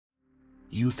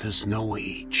Youth has no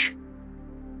age.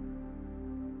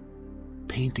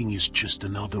 Painting is just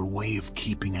another way of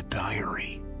keeping a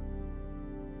diary.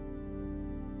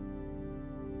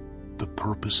 The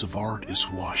purpose of art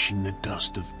is washing the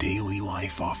dust of daily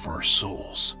life off our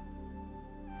souls.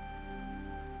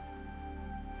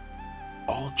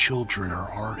 All children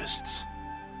are artists.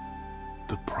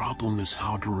 The problem is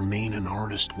how to remain an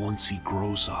artist once he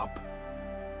grows up.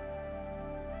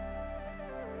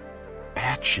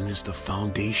 Action is the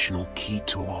foundational key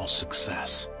to all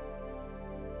success.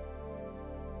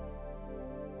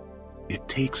 It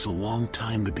takes a long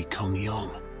time to become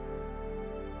young.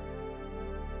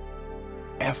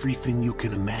 Everything you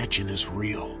can imagine is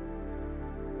real.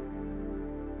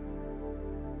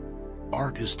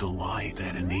 Art is the lie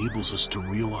that enables us to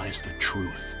realize the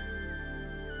truth.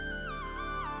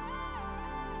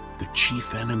 The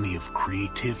chief enemy of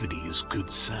creativity is good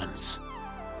sense.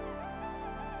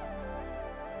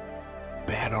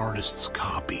 Bad artists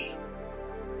copy.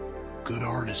 Good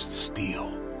artists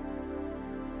steal.